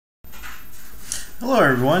Hello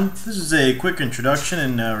everyone, this is a quick introduction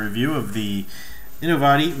and review of the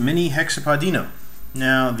Innovati Mini-Hexapodinno.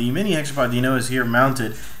 Now the Mini-Hexapodinno is here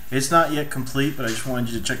mounted. It's not yet complete, but I just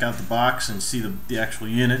wanted you to check out the box and see the actual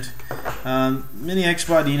unit.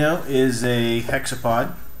 Mini-Hexapodinno is a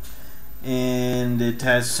hexapod and it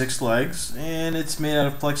has 6 legs and it's made out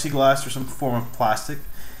of plexiglass or some form of plastic.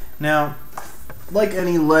 Now like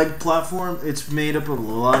any leg platform, it's made up of a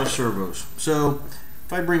lot of servos. So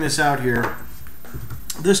if I bring this out here,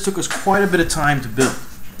 this took us quite a bit of time to build.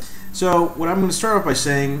 So what I'm going to start off by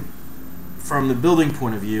saying from the building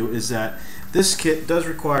point of view is that this kit does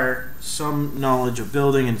require some knowledge of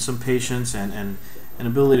building and some patience and an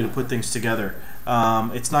ability to put things together.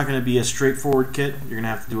 It's not going to be a straightforward kit. You're going to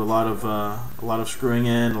have to do a lot of screwing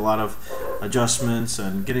in, a lot of adjustments,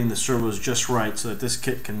 and getting the servos just right so that this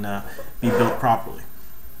kit can be built properly.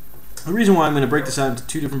 The reason why I'm going to break this out into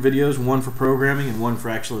 2 different videos, one for programming and one for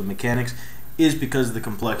actual mechanics, is because of the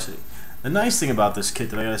complexity. The nice thing about this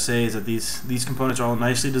kit that I gotta say is that these components are all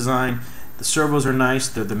nicely designed. The servos are nice.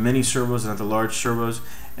 They're the mini servos, not the large servos.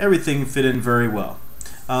 Everything fit in very well.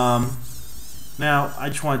 Now I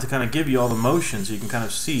just wanted to kind of give you all the motion so you can kind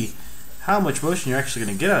of see how much motion you're actually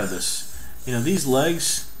going to get out of this. You know, these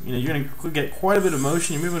legs, you're going to get quite a bit of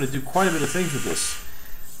motion. You're able to do quite a bit of things with this.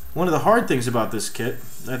 One of the hard things about this kit,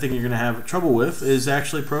 I think you're going to have trouble with, is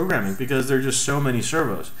actually programming, because there are just so many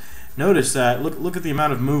servos. Notice that, look at the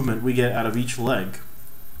amount of movement we get out of each leg.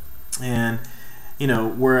 And,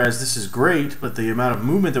 whereas this is great, but the amount of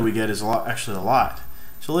movement that we get is actually a lot.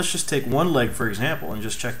 So let's just take one leg, for example, and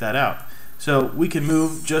just check that out. So we can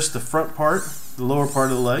move just the front part, the lower part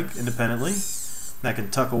of the leg, independently. That can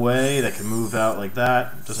tuck away, that can move out like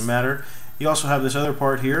that, doesn't matter. You also have this other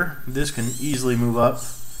part here. This can easily move up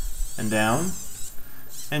and down.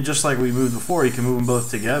 And just like we moved before, you can move them both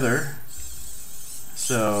together.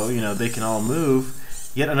 So, they can all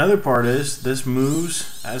move. Yet another part is this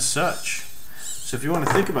moves as such. So if you want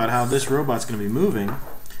to think about how this robot's going to be moving,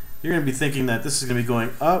 you're going to be thinking that this is going to be going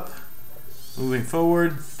up, moving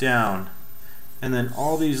forward, down. And then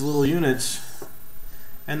all these little units,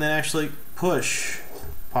 and then actually push,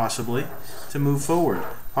 possibly, to move forward.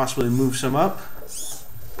 Possibly move some up,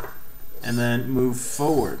 and then move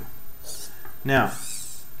forward. Now,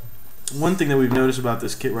 one thing that we've noticed about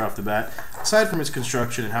this kit right off the bat, aside from its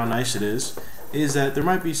construction and how nice it is that there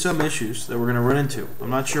might be some issues that we're going to run into. I'm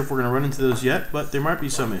not sure if we're going to run into those yet, but there might be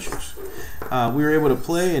some issues. We were able to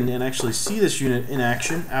play and actually see this unit in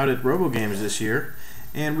action out at RoboGames this year,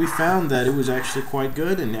 and we found that it was actually quite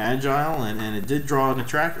good and agile, and it did draw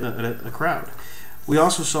a crowd. We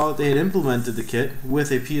also saw that they had implemented the kit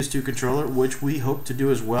with a PS2 controller, which we hope to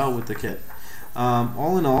do as well with the kit.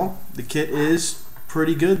 All in all, the kit is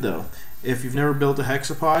pretty good though. If you've never built a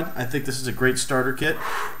hexapod, I think this is a great starter kit.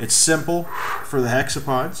 It's simple for the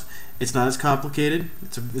hexapods. It's not as complicated.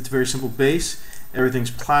 It's a very simple base.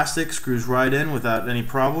 Everything's plastic, screws right in without any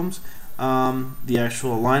problems. The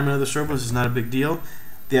actual alignment of the servos is not a big deal.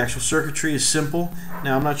 The actual circuitry is simple.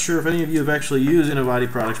 Now, I'm not sure if any of you have actually used Innovati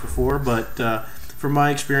products before, but from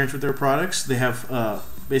my experience with their products, they have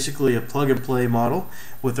basically a plug-and-play model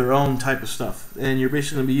with their own type of stuff, and you're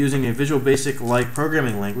basically going to be using a Visual Basic like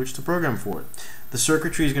programming language to program for it. The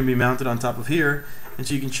circuitry is going to be mounted on top of here, and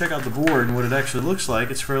so you can check out the board and what it actually looks like.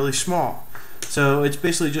 It's fairly small, so it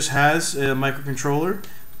basically just has a microcontroller,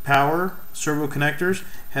 power, servo connectors,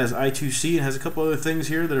 has I2C, and has a couple other things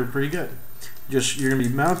here that are pretty good. You're going to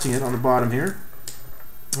be mounting it on the bottom here,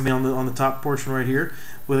 on the top portion right here,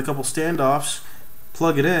 with a couple standoffs.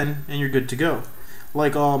 Plug it in, and you're good to go.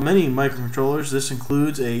 Like all many microcontrollers, this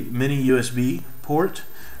includes a mini USB port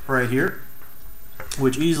right here,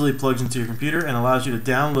 which easily plugs into your computer and allows you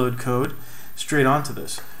to download code straight onto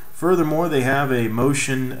this. Furthermore, they have a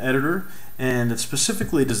motion editor, and it's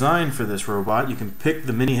specifically designed for this robot. You can pick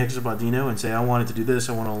the Mini-Hexapodinno and say, I want it to do this,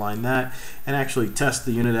 I want to align that, and actually test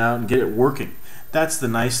the unit out and get it working. That's the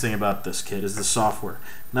nice thing about this kit, is the software.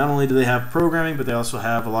 Not only do they have programming, but they also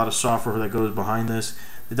have a lot of software that goes behind this.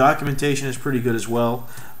 The documentation is pretty good as well.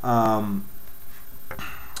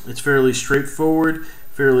 It's fairly straightforward,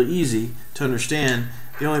 fairly easy to understand.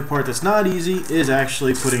 The only part that's not easy is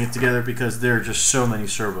actually putting it together, because there are just so many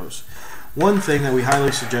servos. One thing that we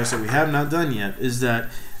highly suggest that we have not done yet is that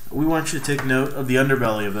we want you to take note of the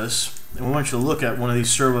underbelly of this, and we want you to look at one of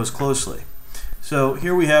these servos closely. So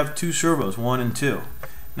here we have 2 servos, 1 and 2.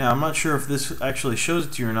 Now I'm not sure if this actually shows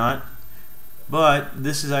it to you or not, but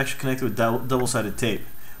this is actually connected with double-sided tape.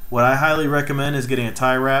 What I highly recommend is getting a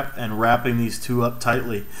tie wrap and wrapping these 2 up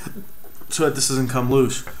tightly so that this doesn't come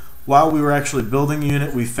loose. While we were actually building the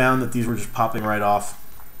unit, we found that these were just popping right off.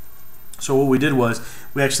 So what we did was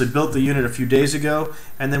we actually built the unit a few days ago,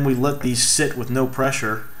 and then we let these sit with no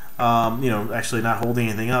pressure, actually not holding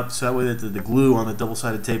anything up, so that way that the glue on the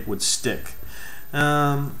double-sided tape would stick.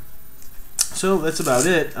 So that's about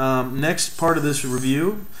it. Next part of this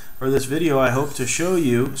review, or this video, I hope to show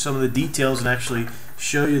you some of the details and actually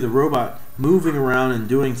show you the robot moving around and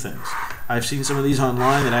doing things. I've seen some of these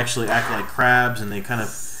online that actually act like crabs, and they kind of,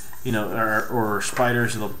 or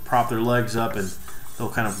spiders, and they'll prop their legs up and they'll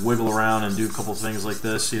kind of wiggle around and do a couple things like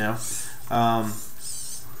this, there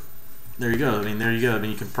you go. I mean, there you go. I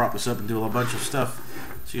mean, you can prop this up and do a bunch of stuff.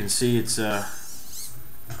 So you can see it's there's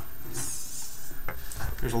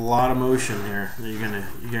a lot of motion here that you're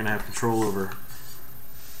gonna have control over.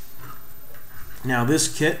 Now,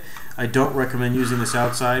 this kit, I don't recommend using this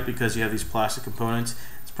outside because you have these plastic components.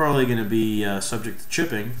 It's probably going to be subject to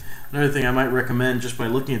chipping. Another thing I might recommend, just by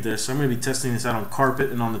looking at this, I'm going to be testing this out on carpet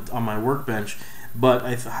and on my workbench. But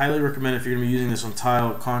I highly recommend, if you're going to be using this on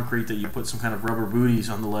tile or concrete, that you put some kind of rubber booties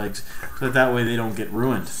on the legs, so that way they don't get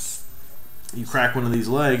ruined. You crack one of these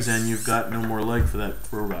legs and you've got no more leg for that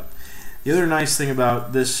robot. The other nice thing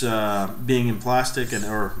about this being in plastic,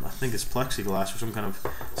 or I think it's plexiglass or some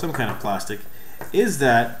kind of plastic, is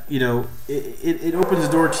that it opens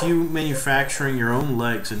the door to you manufacturing your own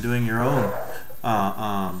legs and doing your own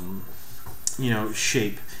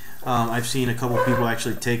shape. I've seen a couple of people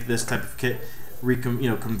actually take this type of kit,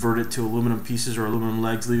 convert it to aluminum pieces or aluminum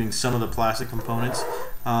legs, leaving some of the plastic components,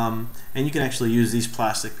 and you can actually use these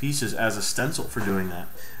plastic pieces as a stencil for doing that.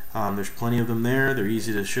 There's plenty of them there. They're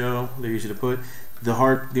easy to show. They're easy to put. The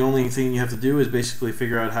only thing you have to do is basically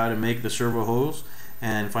figure out how to make the servo hose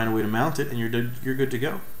and find a way to mount it, and you're good to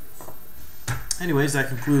go. Anyways, that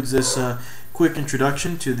concludes this quick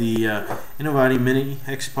introduction to the Innovati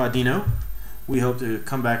Mini-Hexapodinno. We hope to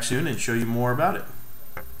come back soon and show you more about it.